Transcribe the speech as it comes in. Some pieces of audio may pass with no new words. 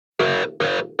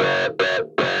I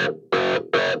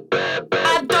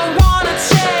don't wanna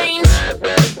change.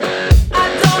 I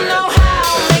don't know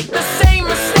how. Make the same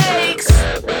mistakes.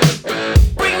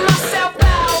 Bring myself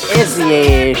out. It's the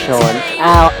AA show, an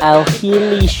Al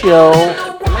Healy show.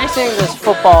 Am I saying this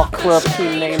football club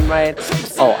team name right?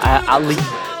 Oh, Ali.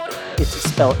 It's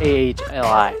spelled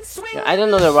AHLI. Yeah, I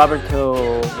didn't know that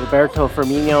Roberto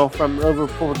Firmino from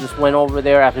Liverpool just went over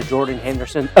there after Jordan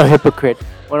Henderson, a hypocrite,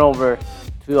 went over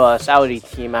to a Saudi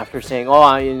team after saying,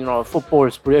 "Oh, football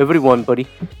is for everyone, buddy."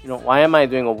 Why am I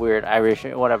doing a weird Irish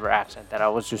whatever accent that I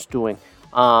was just doing?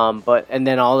 And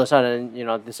then all of a sudden,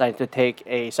 decided to take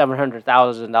a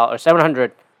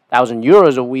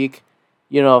 €700,000 a week,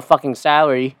 fucking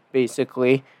salary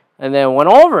basically, and then went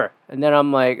over. And then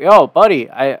I'm like, "Yo, buddy,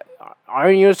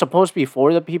 aren't you supposed to be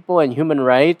for the people and human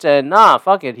rights?" And nah,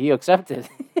 fuck it, he accepted.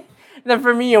 And then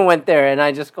Firmino went there, and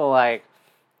I just go like,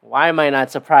 why am I not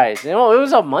surprised? It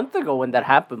was a month ago when that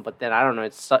happened, but then I don't know,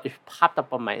 it popped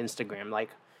up on my Instagram like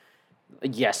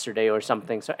yesterday or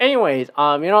something. So anyways,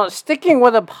 sticking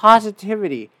with the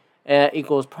positivity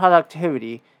equals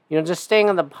productivity. Just staying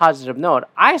on the positive note.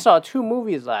 I saw 2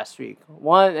 movies last week.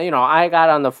 One, I got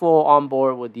on the full on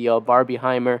board with the Barbie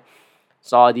Heimer,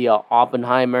 saw the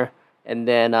Oppenheimer, and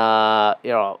then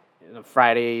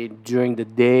Friday during the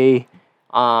day.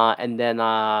 And then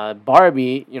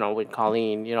Barbie, with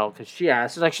Colleen, because she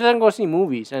asked, she's like, she doesn't go see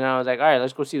movies. And I was like, all right,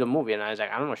 let's go see the movie. And I was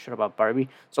like, I don't know shit about Barbie,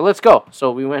 so let's go. So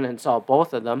we went and saw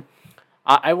both of them.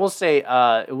 I will say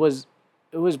it was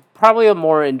probably a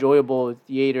more enjoyable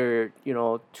theater,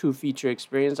 2-feature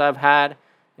experience I've had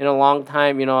in a long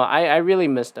time. I really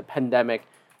missed the pandemic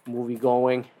movie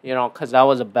going, because that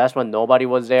was the best when nobody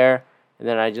was there. And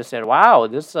then I just said, wow,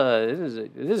 this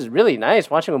is really nice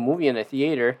watching a movie in a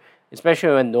theater,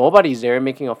 especially when nobody's there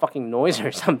making a fucking noise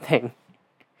or something.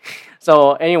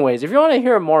 So anyways, if you want to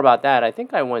hear more about that, I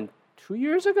think I went 2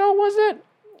 years ago, was it?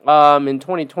 In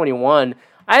 2021,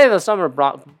 I had the summer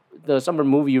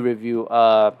movie review.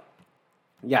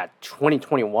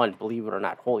 2021, believe it or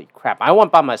not. Holy crap. I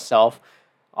went by myself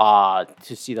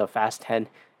to see the Fast 10.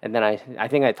 And then I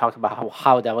think I talked about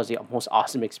how that was the most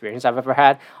awesome experience I've ever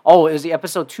had. Oh, it was the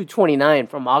episode 229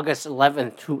 from August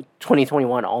 11th,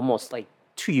 2021, almost like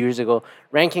 2 years ago,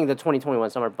 ranking the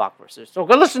 2021 summer blockbusters. So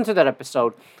go listen to that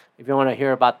episode if you want to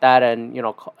hear about that and,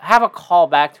 have a call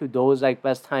back to those like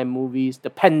best time movies, the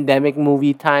pandemic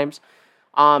movie times.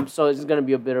 So it's going to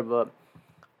be a bit of a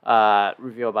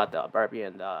review about the Barbie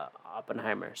and the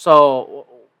Oppenheimer. So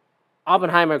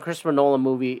Oppenheimer, Christopher Nolan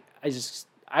movie,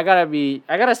 I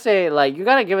gotta say, like, you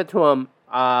gotta give it to him,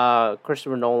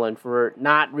 Christopher Nolan, for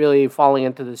not really falling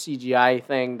into the CGI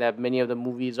thing that many of the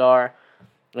movies are,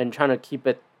 and trying to keep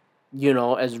it,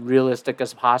 as realistic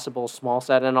as possible, small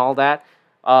set and all that.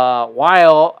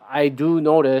 While I do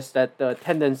notice that the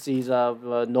tendencies of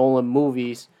Nolan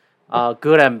movies,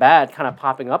 good and bad, kind of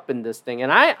popping up in this thing, and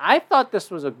I thought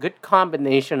this was a good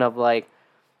combination of like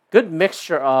good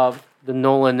mixture of the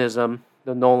Nolanism,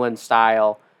 the Nolan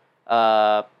style.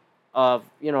 Of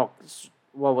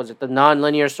what was it? The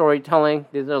non-linear storytelling.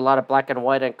 There's a lot of black and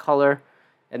white and color,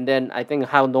 and then I think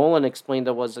how Nolan explained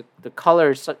it was the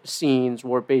color scenes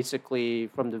were basically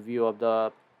from the view of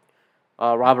the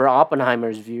Robert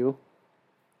Oppenheimer's view,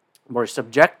 more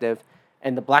subjective,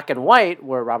 and the black and white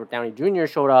where Robert Downey Jr.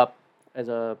 showed up as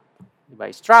a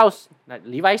Levi Strauss, not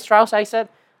Levi Strauss. I said,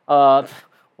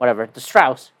 whatever, the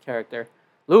Strauss character,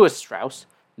 Louis Strauss.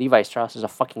 Levi Strauss is a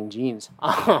fucking jeans.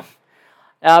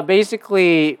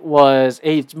 Basically was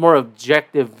a more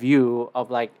objective view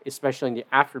of like, especially in the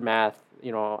aftermath,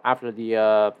 after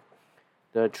the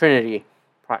Trinity,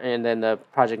 and then the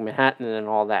Project Manhattan and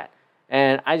all that.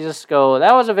 And I just go,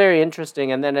 that was a very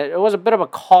interesting. And then it was a bit of a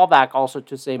callback also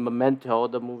to say Memento,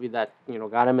 the movie that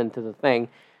got him into the thing.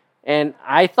 And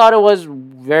I thought it was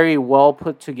very well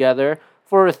put together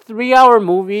for a 3-hour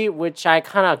movie, which I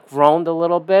kind of groaned a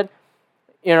little bit.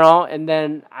 And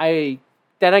then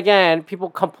again, people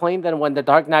complained that when The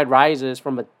Dark Knight Rises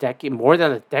from more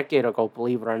than a decade ago,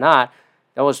 believe it or not,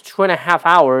 that was 2.5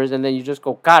 hours, and then you just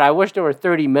go, God, I wish there were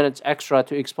 30 minutes extra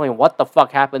to explain what the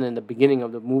fuck happened in the beginning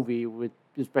of the movie,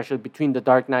 especially between The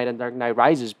Dark Knight and Dark Knight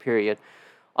Rises period.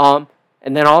 And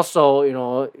then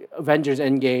also, Avengers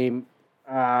Endgame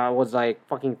was like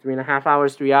fucking 3.5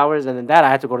 hours, 3 hours, and then that I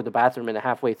had to go to the bathroom and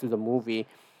halfway through the movie.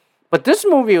 But this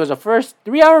movie was the first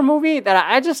 3-hour movie that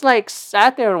I just like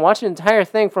sat there and watched the entire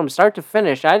thing from start to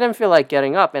finish. I didn't feel like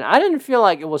getting up, and I didn't feel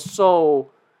like it was so.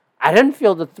 I didn't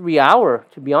feel the 3-hour,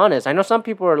 to be honest. I know some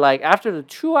people are like, after the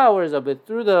 2 hours of it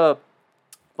through the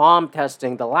bomb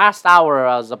testing, the last hour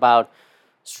was about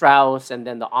Strauss and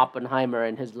then the Oppenheimer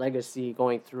and his legacy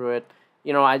going through it.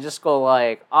 I just go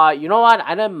like, you know what?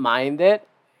 I didn't mind it,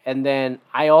 and then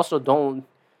I also don't,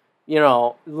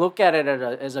 look at it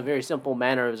as a very simple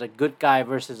manner, as a good guy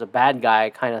versus a bad guy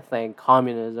kind of thing,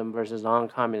 communism versus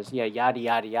non-communist, yeah, yada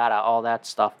yada yada, all that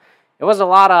stuff. It was a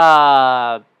lot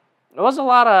of,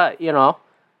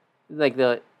 like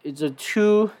it's a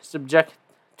two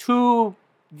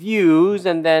views,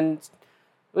 and then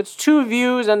it's two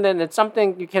views, and then it's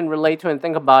something you can relate to and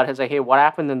think about. It's like, hey, what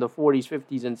happened in the 40s,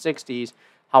 50s, and 60s?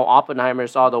 How Oppenheimer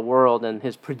saw the world and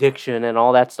his prediction and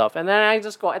all that stuff. And then I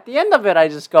just go, at the end of it, I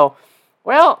just go,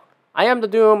 well, I am the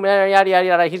doom, yada, yada,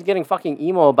 yada. He's getting fucking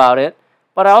emo about it.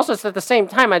 But I also, at the same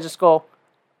time, I just go,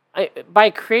 by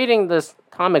creating this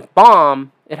atomic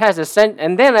bomb, it has a sense,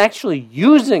 and then actually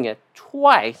using it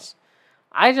twice,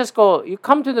 I just go, you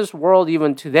come to this world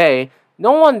even today,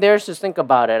 no one dares to think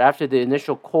about it after the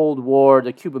initial Cold War,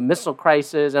 the Cuban Missile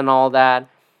Crisis, and all that.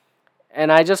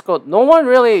 And I just go, no one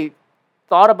really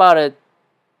thought about it,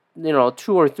 2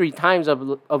 or 3 times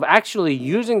of actually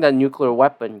using that nuclear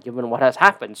weapon, given what has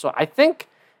happened. So I think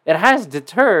it has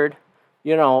deterred,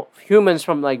 humans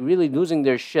from like really losing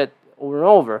their shit over and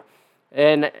over.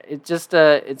 And it's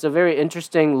a very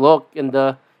interesting look in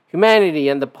the humanity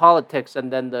and the politics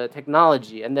and then the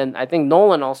technology. And then I think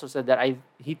Nolan also said that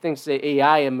he thinks the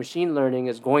AI and machine learning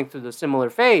is going through the similar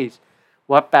phase.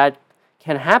 What bad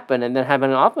can happen, and then have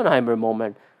an Oppenheimer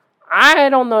moment. I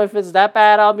don't know if it's that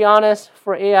bad, I'll be honest.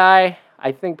 For AI,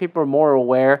 I think people are more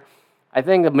aware. I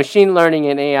think the machine learning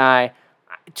and AI,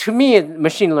 to me,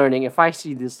 machine learning, if I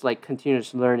see this like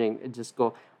continuous learning, it just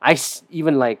go,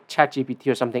 even like ChatGPT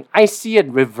or something, I see it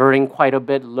reverting quite a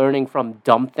bit, learning from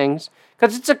dumb things,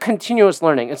 because it's a continuous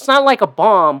learning. It's not like a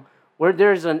bomb where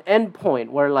there's an end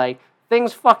point where like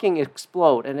things fucking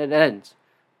explode and it ends.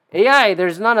 AI,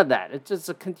 there's none of that. It's just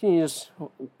a continuous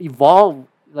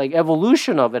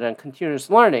evolution of it and continuous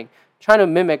learning, trying to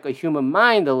mimic a human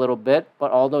mind a little bit,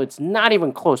 but although it's not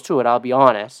even close to it, I'll be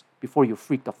honest, before you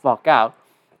freak the fuck out.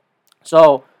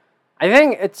 So I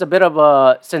think it's a bit of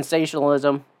a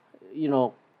sensationalism,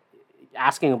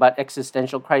 asking about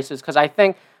existential crisis, because I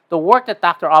think the work that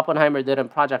Dr. Oppenheimer did in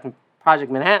Project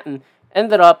Manhattan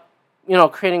ended up,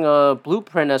 creating a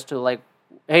blueprint as to like,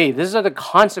 hey, these are the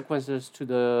consequences to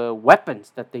the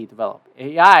weapons that they developed.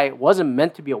 AI wasn't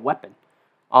meant to be a weapon.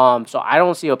 So I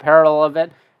don't see a parallel of it.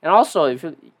 And also,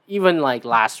 even like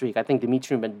last week, I think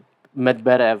Dmitry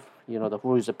Medvedev,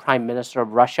 who is the prime minister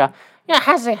of Russia,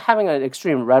 having an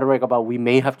extreme rhetoric about we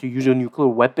may have to use a nuclear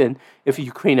weapon if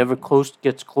Ukraine ever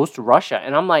gets close to Russia.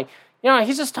 And I'm like,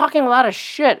 he's just talking a lot of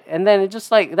shit. And then it's just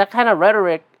like that kind of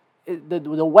rhetoric,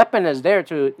 the weapon is there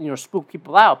to, spook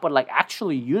people out. But like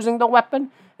actually using the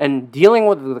weapon and dealing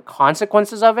with the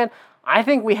consequences of it, I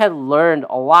think we had learned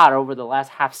a lot over the last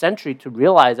half century to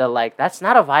realize that like that's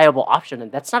not a viable option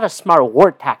and that's not a smart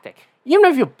war tactic. Even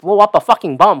if you blow up a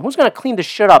fucking bomb, who's gonna clean the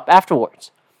shit up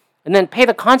afterwards, and then pay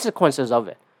the consequences of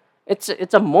it?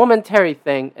 It's a momentary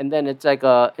thing, and then it's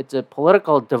a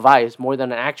political device more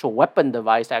than an actual weapon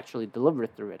device to actually deliver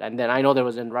through it. And then I know there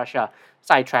was in Russia,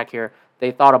 sidetrack here,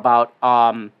 they thought about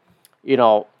and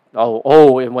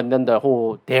when then the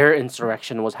whole their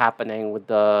insurrection was happening with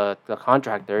the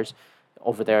contractors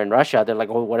over there in Russia, they're like,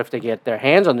 oh, what if they get their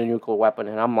hands on the nuclear weapon?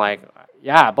 And I'm like,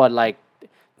 yeah, but like,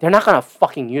 they're not gonna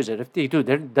fucking use it. If they do,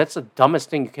 that's the dumbest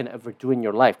thing you can ever do in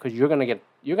your life, because you're gonna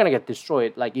get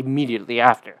destroyed like immediately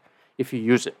after if you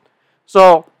use it.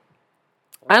 So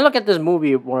I look at this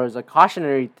movie more as a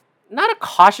cautionary, not a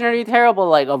cautionary tale, but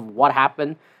like of what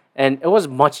happened. And it was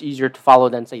much easier to follow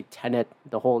than, say, Tenet,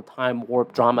 the whole time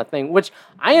warp drama thing, which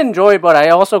I enjoy, but I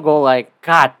also go like,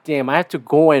 God damn, I have to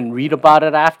go and read about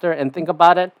it after and think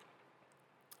about it.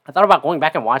 I thought about going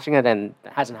back and watching it, and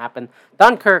it hasn't happened.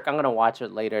 Dunkirk, I'm going to watch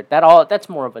it later. That's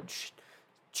more of a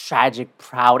tragic,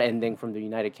 proud ending from the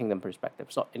United Kingdom perspective.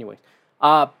 So, anyways.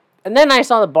 And then I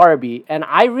saw the Barbie, and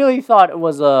I really thought it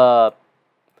was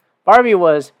Barbie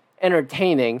was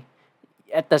entertaining.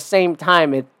 At the same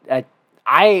time,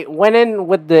 I went in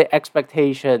with the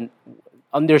expectation,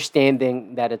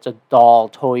 understanding that it's a doll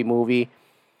toy movie,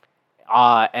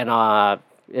 and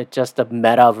it's just a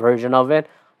meta version of it.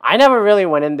 I never really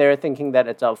went in there thinking that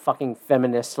it's a fucking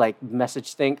feminist like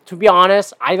message thing. To be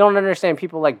honest, I don't understand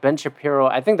people like Ben Shapiro.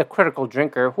 I think the Critical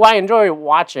Drinker, who I enjoy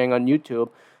watching on YouTube.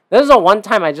 This is the one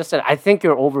time I just said, I think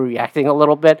you're overreacting a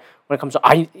little bit when it comes to,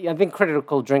 I think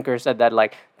Critical Drinker said that,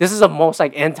 like, this is the most,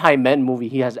 like, anti-men movie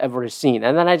he has ever seen.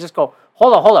 And then I just go,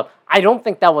 hold up. I don't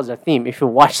think that was a theme if you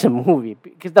watch the movie.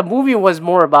 Because the movie was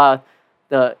more about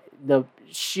the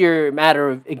sheer matter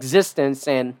of existence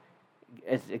and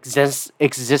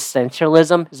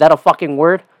existentialism. Is that a fucking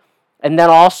word? And then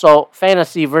also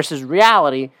fantasy versus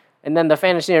reality. and then the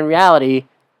fantasy and reality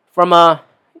from a,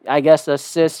 I guess, a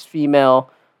cis female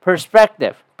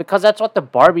perspective, because that's what the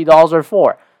Barbie dolls are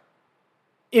for.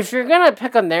 If you're gonna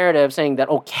pick a narrative saying that,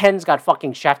 oh, Ken's got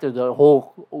fucking shafted the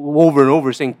whole over and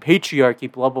over saying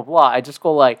patriarchy, blah blah blah, I just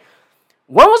go like,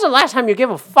 when was the last time you gave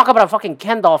a fuck about a fucking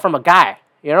Ken doll from a guy?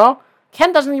 You know,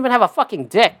 Ken doesn't even have a fucking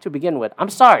dick to begin with. I'm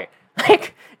sorry.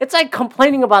 Like, it's like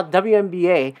complaining about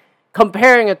WNBA,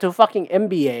 comparing it to fucking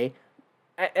NBA.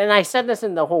 And I said this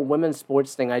in the whole women's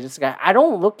sports thing. I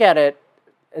don't look at it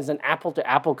as an apple to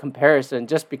apple comparison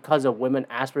just because of women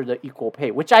ask for the equal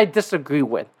pay, which I disagree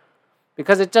with,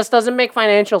 because it just doesn't make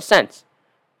financial sense.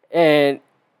 And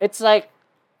it's like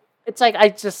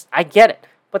I get it.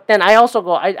 But then I also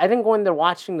go, I didn't go in there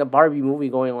watching the Barbie movie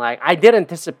going like, I did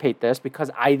anticipate this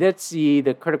because I did see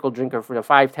the Critical Drinker for the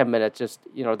 5-10 minutes, just,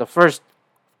 the first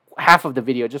half of the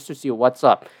video just to see what's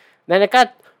up. Then it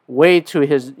got way to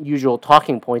his usual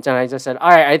talking points, and I just said, all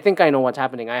right, I think I know what's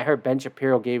happening. I heard Ben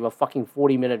Shapiro gave a fucking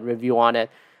 40-minute review on it,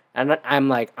 and I'm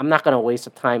like, I'm not going to waste the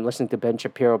time listening to Ben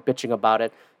Shapiro bitching about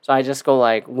it. So I just go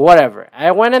like, whatever.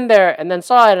 I went in there and then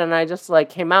saw it, and I just like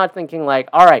came out thinking like,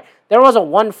 all right, there was a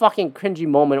one fucking cringy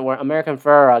moment where American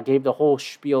Ferrera gave the whole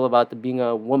spiel about being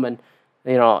a woman,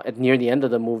 near the end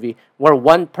of the movie, where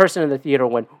one person in the theater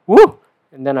went, woo!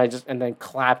 And then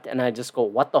clapped, and I just go,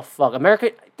 what the fuck?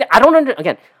 I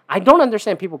don't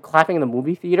understand people clapping in the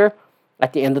movie theater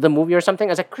at the end of the movie or something.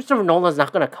 I was like, Christopher Nolan's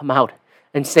not going to come out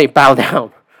and say, bow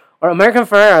down. Or American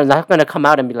Ferrera is not going to come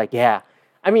out and be like, yeah.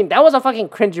 I mean, that was a fucking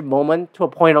cringy moment to a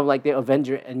point of, like, the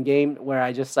Avenger Endgame, where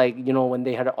I just, like, when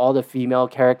they had all the female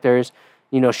characters,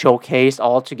 showcased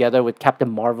all together with Captain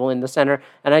Marvel in the center,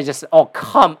 and I just,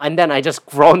 and then I just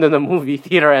groaned in the movie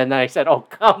theater, and I said, oh,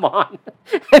 come on.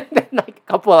 And then, like,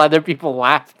 a couple other people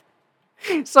laughed.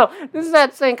 So, this is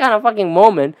that same kind of fucking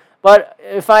moment, but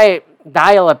if I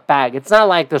dial it back, it's not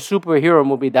like the superhero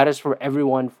movie that is for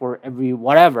everyone, for every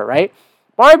whatever, right?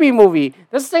 Barbie movie,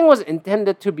 this thing was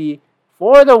intended to be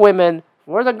for the women,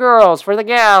 for the girls, for the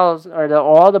gals, or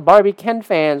all the Barbie Ken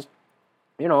fans,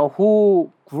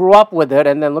 who grew up with it,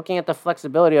 and then looking at the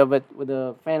flexibility of it with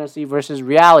the fantasy versus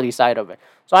reality side of it.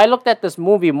 So I looked at this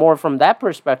movie more from that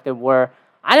perspective, where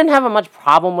I didn't have a much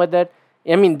problem with it.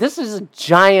 I mean, this is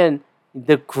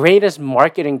the greatest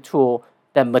marketing tool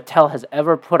that Mattel has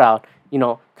ever put out.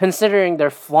 Considering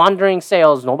their floundering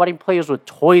sales, nobody plays with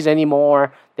toys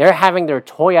anymore. They're having their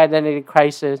toy identity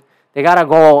crisis. They gotta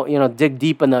go, dig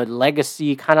deep in the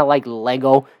legacy, kind of like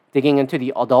Lego, digging into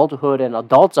the adulthood and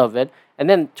adults of it. And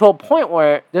then to a point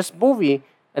where this movie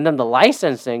and then the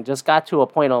licensing just got to a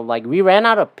point of like, we ran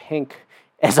out of pink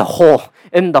as a whole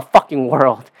in the fucking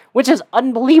world, which is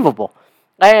unbelievable.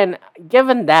 And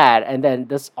given that, and then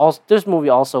this movie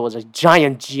also was a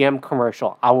giant GM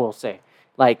commercial, I will say.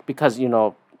 Like, because,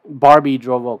 Barbie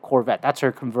drove a Corvette. That's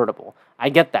her convertible. I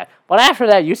get that. But after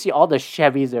that, you see all the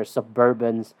Chevys, their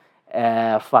Suburbans,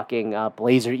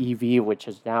 Blazer EV, which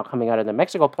is now coming out of the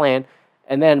Mexico plant,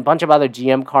 and then a bunch of other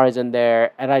GM cars in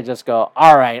there, and I just go,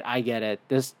 all right, I get it.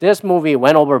 This movie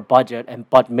went over budget,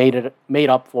 but made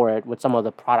up for it with some of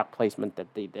the product placement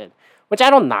that they did, which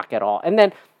I don't knock at all. And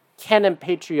then Ken and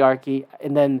patriarchy,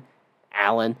 and then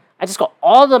Alan. I just go,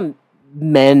 all the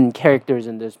men characters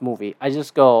in this movie, I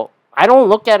just go, I don't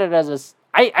look at it as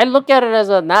I look at it as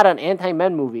not an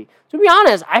anti-men movie. To be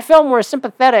honest, I felt more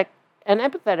sympathetic and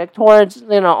empathetic towards,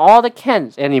 all the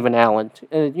Kens, and even Alan,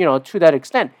 to that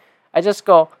extent. I just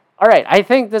go, all right, I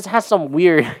think this has some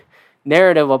weird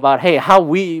narrative about, hey, how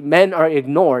we men are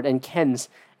ignored and Kens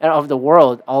of the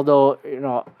world, although,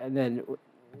 and then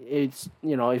it's,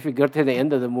 if you go to the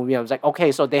end of the movie, I was like,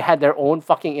 okay, so they had their own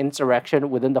fucking insurrection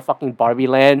within the fucking Barbie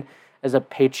land as a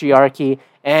patriarchy,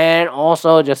 and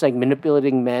also just like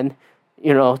manipulating men,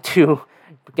 to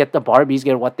get the Barbies,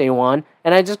 get what they want.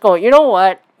 And I just go, you know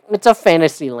what? It's a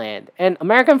fantasy land. And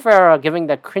American Ferrera giving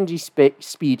that cringy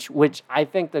speech, which I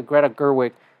think that Greta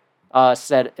Gerwig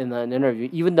said in an interview,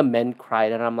 even the men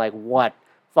cried. And I'm like, what?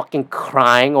 Fucking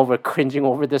crying over, cringing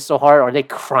over this so hard? Are they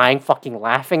crying, fucking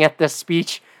laughing at this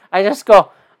speech? I just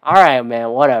go, all right,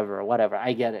 man, whatever.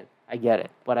 I get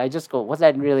it. But I just go, was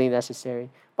that really necessary?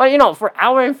 But, for an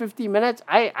hour and 50 minutes,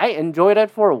 I enjoyed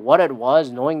it for what it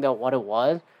was, knowing that what it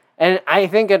was. And I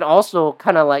think it also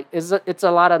kind of like, it's a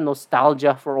lot of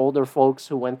nostalgia for older folks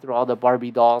who went through all the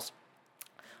Barbie dolls.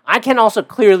 I can also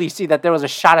clearly see that there was a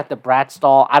shot at the Bratz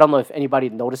doll. I don't know if anybody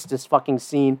noticed this fucking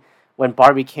scene when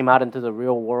Barbie came out into the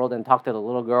real world and talked to the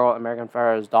little girl, American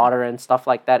Ferrera's daughter, and stuff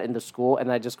like that in the school.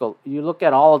 And I just go, you look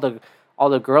at all the all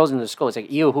the girls in the school. It's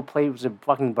like, ew, who plays with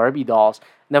fucking Barbie dolls?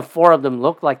 And then 4 of them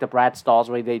look like the Bratz dolls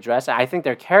the way they dress. And I think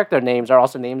their character names are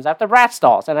also names after Bratz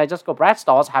dolls. And I just go, Bratz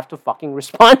dolls have to fucking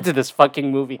respond to this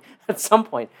fucking movie at some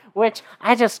point. Which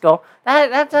I just go,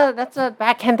 that's a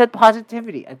backhanded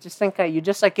positivity. I just think you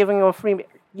just like giving them a free.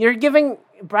 You're giving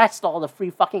Bratz doll the free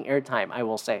fucking airtime, I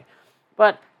will say.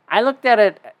 But I looked at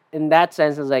it in that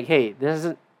sense as like, hey,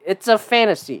 it's a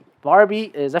fantasy.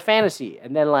 Barbie is a fantasy,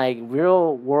 and then like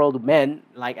real world men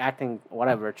like acting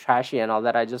whatever trashy and all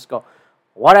that. I just go,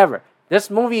 whatever.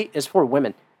 This movie is for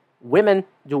women. Women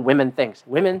do women things.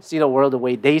 Women see the world the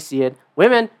way they see it.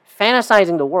 Women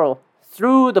fantasizing the world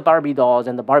through the Barbie dolls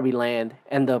and the Barbie land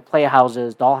and the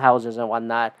playhouses, doll houses, and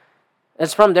whatnot.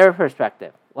 It's from their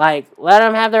perspective. Like, let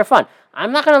them have their fun.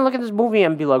 I'm not gonna look at this movie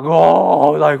and be like,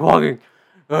 oh, like fucking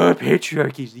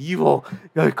patriarchy's evil.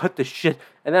 Gotta cut the shit.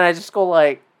 And then I just go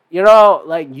like,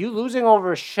 like you losing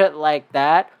over shit like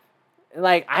that.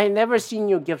 Like, I never seen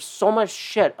you give so much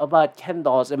shit about Ken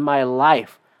dolls in my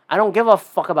life. I don't give a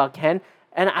fuck about Ken,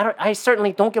 and I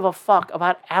certainly don't give a fuck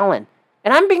about Alan.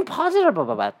 And I'm being positive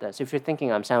about this. If you're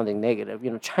thinking I'm sounding negative,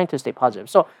 trying to stay positive.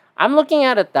 So I'm looking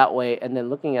at it that way, and then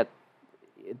looking at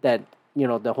that,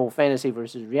 the whole fantasy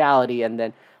versus reality, and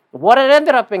then what it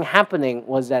ended up happening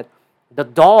was that the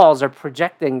dolls are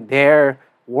projecting their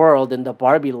world in the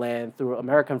Barbie land through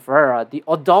American Ferrera, the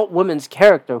adult woman's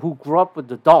character who grew up with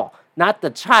the doll, not the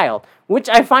child, which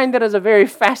I find that is a very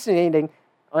fascinating,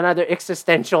 another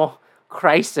existential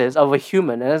crisis of a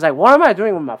human. And it's like, what am I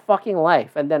doing with my fucking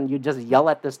life? And then you just yell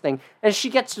at this thing, and she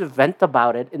gets to vent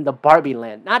about it in the Barbie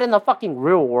land, not in the fucking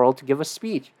real world to give a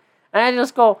speech. And I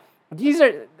just go,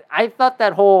 I thought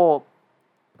the whole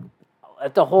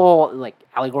like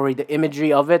allegory, the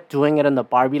imagery of it, doing it in the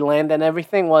Barbie land and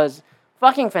everything was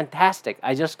fucking fantastic.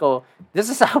 I just go, this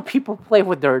is how people play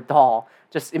with their doll,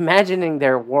 just imagining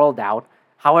their world out,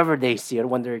 however they see it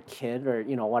when they're a kid or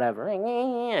whatever,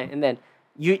 and then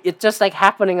it's just like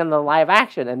happening in the live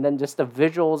action, and then just the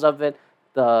visuals of it,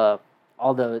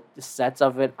 all the sets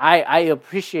of it. I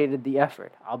appreciated the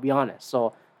effort. I'll be honest.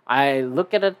 So I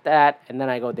look at it and then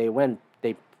I go, they went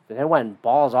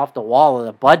balls off the wall of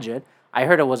the budget. I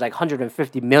heard it was like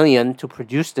 150 million to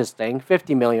produce this thing,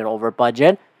 50 million over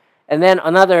budget, and then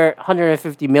another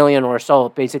 150 million or so,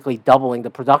 basically doubling the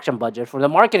production budget for the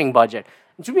marketing budget.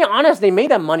 And to be honest, they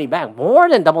made that money back, more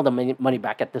than double the money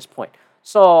back at this point.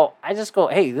 So I just go,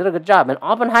 hey, you did a good job. And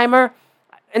Oppenheimer,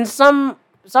 in some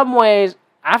ways,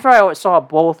 after I saw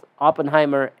both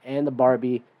Oppenheimer and the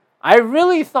Barbie, I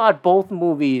really thought both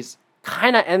movies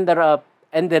kind of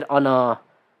ended on a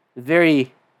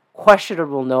very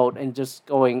questionable note, and just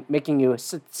making you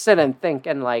sit and think,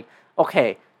 and like,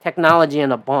 okay, technology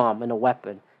and a bomb and a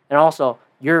weapon, and also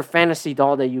your fantasy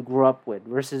doll that you grew up with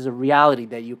versus a reality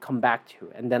that you come back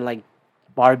to, and then like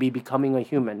Barbie becoming a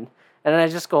human. And I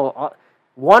just go,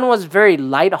 one was very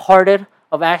lighthearted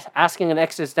of asking an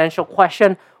existential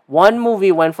question. One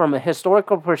movie went from a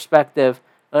historical perspective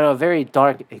and a very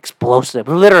dark, explosive,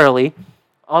 literally,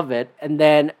 of it, and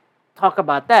then talk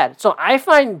about that. So I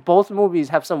find both movies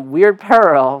have some weird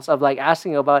parallels of like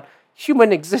asking about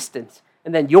human existence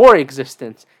and then your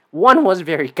existence. One was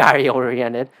very Gary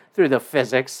oriented through the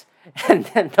physics, and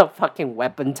then the fucking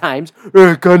weapon times,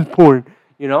 gun porn,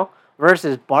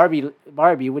 versus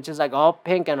Barbie, which is like all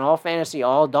pink and all fantasy,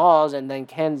 all dolls, and then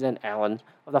Ken's and Alan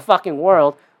of the fucking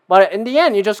world. But in the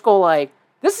end, you just go like,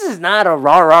 this is not a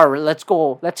rah, let's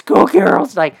go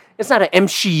girls. Like, it's not an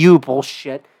MCU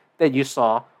bullshit that you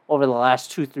saw over the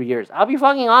last 2-3 years. I'll be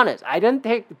fucking honest. I didn't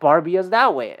take Barbie as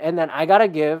that way. And then I gotta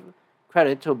give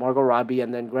credit to Margot Robbie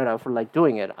and then Greta for like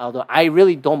doing it. Although I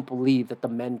really don't believe that the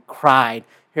men cried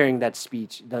hearing that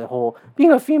speech. The whole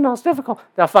being a female is difficult.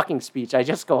 That fucking speech. I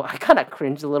kind of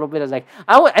cringed a little bit. I was like,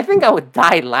 I think I would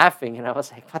die laughing. And I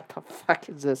was like, what the fuck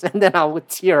is this? And then I would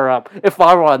tear up if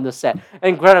I were on the set.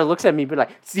 And Greta looks at me and be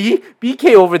like, see,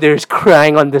 BK over there is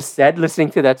crying on the set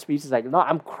listening to that speech. He's like, no,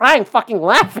 I'm crying fucking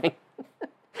laughing.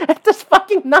 It's this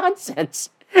fucking nonsense.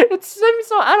 It seems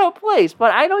so out of place,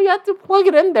 but I know you have to plug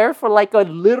it in there for like a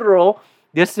literal,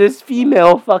 this is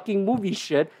female fucking movie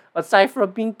shit, aside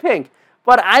from being pink.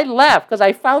 But I laughed because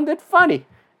I found it funny.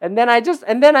 And then I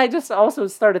just also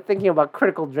started thinking about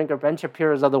Critical Drinker, Ben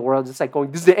Shapiro's Other World, just like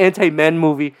going, this is the anti-men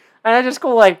movie. And I just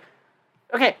go like,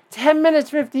 okay, 10 minutes,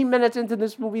 15 minutes into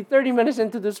this movie, 30 minutes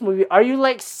into this movie, are you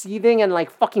like seething and like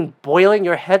fucking boiling,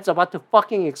 your head's about to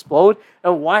fucking explode?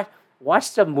 And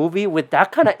watch the movie with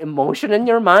that kind of emotion in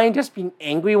your mind, just being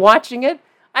angry watching it?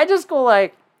 I just go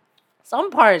like,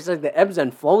 some parts, like the ebbs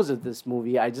and flows of this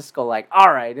movie, I just go like,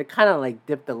 all right, it kind of like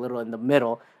dipped a little in the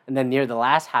middle, and then near the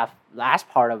last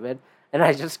part of it, And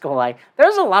I just go like,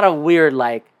 there's a lot of weird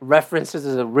like references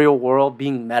to the real world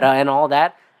being meta and all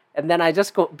that. And then I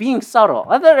just go being subtle,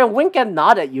 other than wink and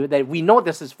nod at you that we know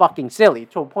this is fucking silly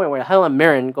to a point where Helen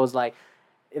Mirren goes like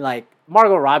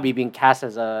Margot Robbie being cast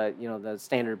as the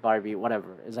standard Barbie, whatever,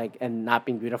 is like, and not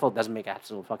being beautiful doesn't make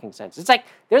absolute fucking sense. It's like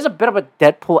there's a bit of a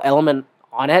Deadpool element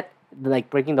on it, like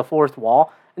breaking the fourth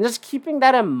wall, and just keeping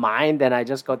that in mind. And I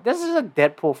just go, this is a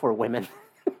Deadpool for women.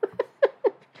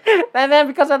 And then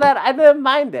because of that, I didn't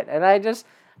mind it, and I just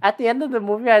at the end of the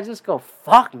movie, I just go,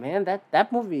 fuck, man,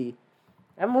 that movie.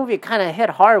 That movie kind of hit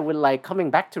hard with like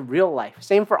coming back to real life.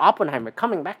 Same for Oppenheimer,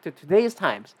 coming back to today's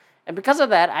times. And because of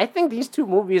that, I think these two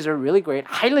movies are really great.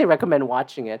 Highly recommend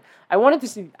watching it.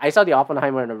 I saw the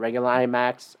Oppenheimer in a regular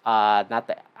IMAX, not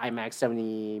the IMAX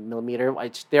 70 millimeter.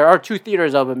 Which there are two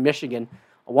theaters of in Michigan,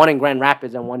 one in Grand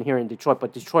Rapids and one here in Detroit.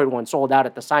 But Detroit one sold out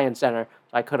at the Science Center,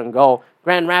 so I couldn't go.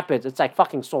 Grand Rapids, it's like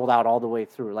fucking sold out all the way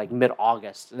through like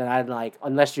mid-August. And I'm like,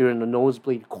 unless you're in the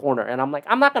nosebleed corner, and I'm like,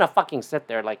 I'm not gonna fucking sit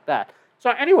there like that. So,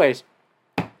 anyways,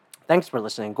 thanks for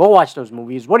listening. Go watch those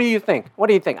movies. What do you think?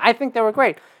 I think they were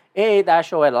great.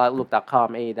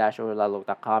 aa-show@outlook.com,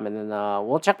 aa-show@outlook.com, and then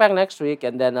we'll check back next week.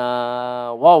 And then,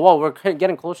 we're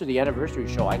getting closer to the anniversary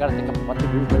show. I gotta think of what to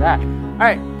do for that. All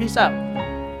right, peace out.